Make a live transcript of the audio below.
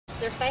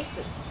their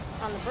faces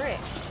on the brick.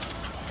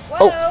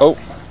 Whoa. Oh, oh.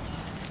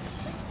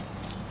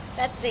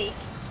 That's Zeke.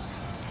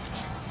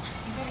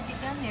 You better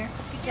get down there.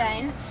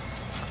 James.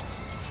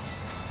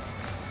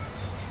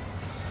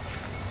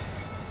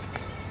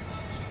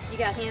 You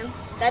got him.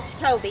 That's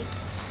Toby.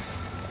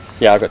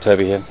 Yeah, I've got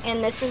Toby here.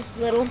 And this is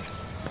little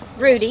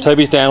Rudy.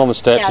 Toby's down on the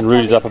steps and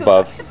Rudy's up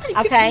above.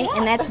 Okay,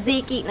 and that's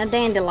Zeke eating a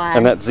dandelion.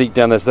 And that's Zeke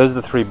down there. So those are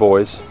the 3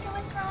 boys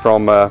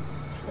from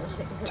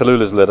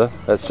Talula's litter.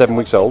 That's 7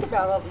 weeks old.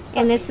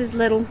 And this is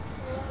little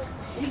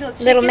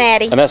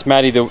Maddie. And that's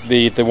Maddie,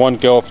 the one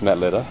girl from that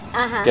litter.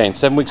 Again,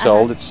 7 weeks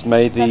old. It's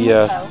May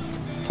the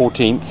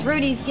 14th.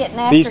 Rudy's getting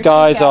after These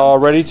guys Chico. are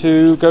ready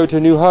to go to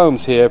new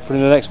homes here in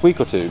the next week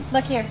or 2.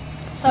 Look here.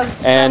 So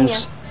And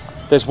Sonia.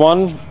 there's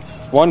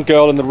one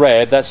girl in the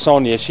red. That's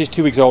Sonia. She's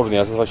 2 weeks older than the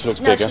others. That's why she looks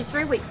bigger. No, she's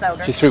 3 weeks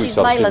older. She's 3 weeks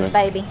older. She's Layla's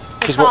baby.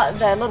 She's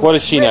what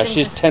is she now?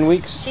 She's 10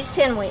 weeks? She's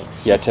 10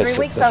 weeks. Yeah, She's 3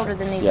 weeks that's- older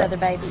than these yeah. other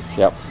babies.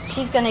 Yep.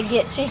 She's going to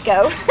get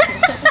Chico.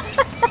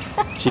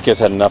 Chico's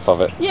had enough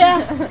of it. Yeah.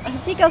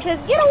 Chico says,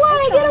 get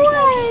away, get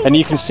away. And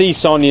you can see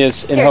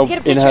Sonia's in Here, her get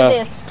a picture of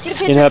this. Get a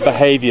picture in her of this.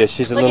 behavior.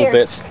 She's a Look little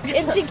here. bit.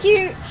 Isn't she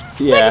cute?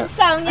 Yeah. Look at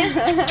Sonia.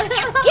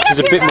 Get She's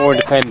up a here, bit more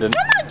babies. independent.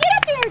 Come on, get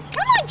up here.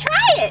 Come on,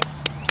 try it.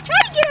 Try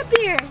to get up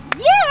here.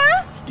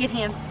 Yeah. Get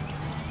him.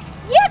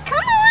 Yeah,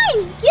 come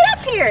on. Get up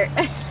here.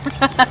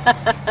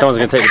 Someone's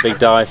going to take a big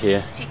dive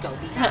here.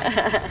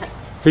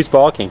 Who's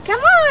barking? Come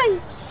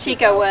on.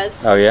 Chico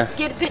was. Oh yeah.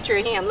 Get a picture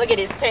of him. Look at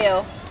his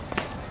tail.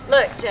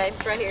 Look, James,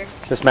 right here.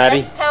 That's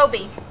Maddie. That's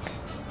Toby.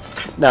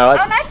 No, Oh,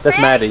 that's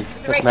Maddie.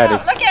 That's Maddie.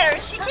 Look at her.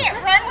 She can't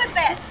run with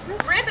that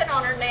ribbon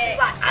on her neck. She's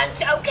like, I'm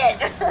joking.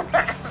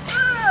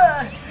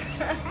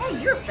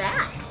 Hey, you're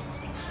fat.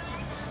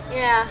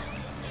 Yeah.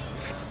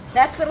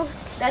 That's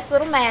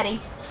little Maddie.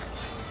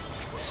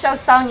 Show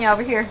Sonia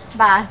over here.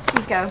 Bye,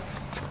 Chico.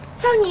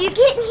 Sonia, you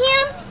getting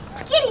him?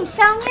 Get him,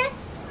 Sonia.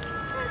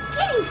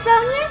 Get him,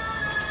 Sonia.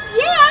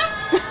 Yeah.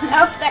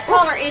 Oh, that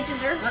collar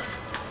itches her.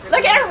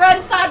 Look at her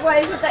run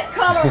sideways with that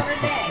collar on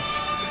her neck.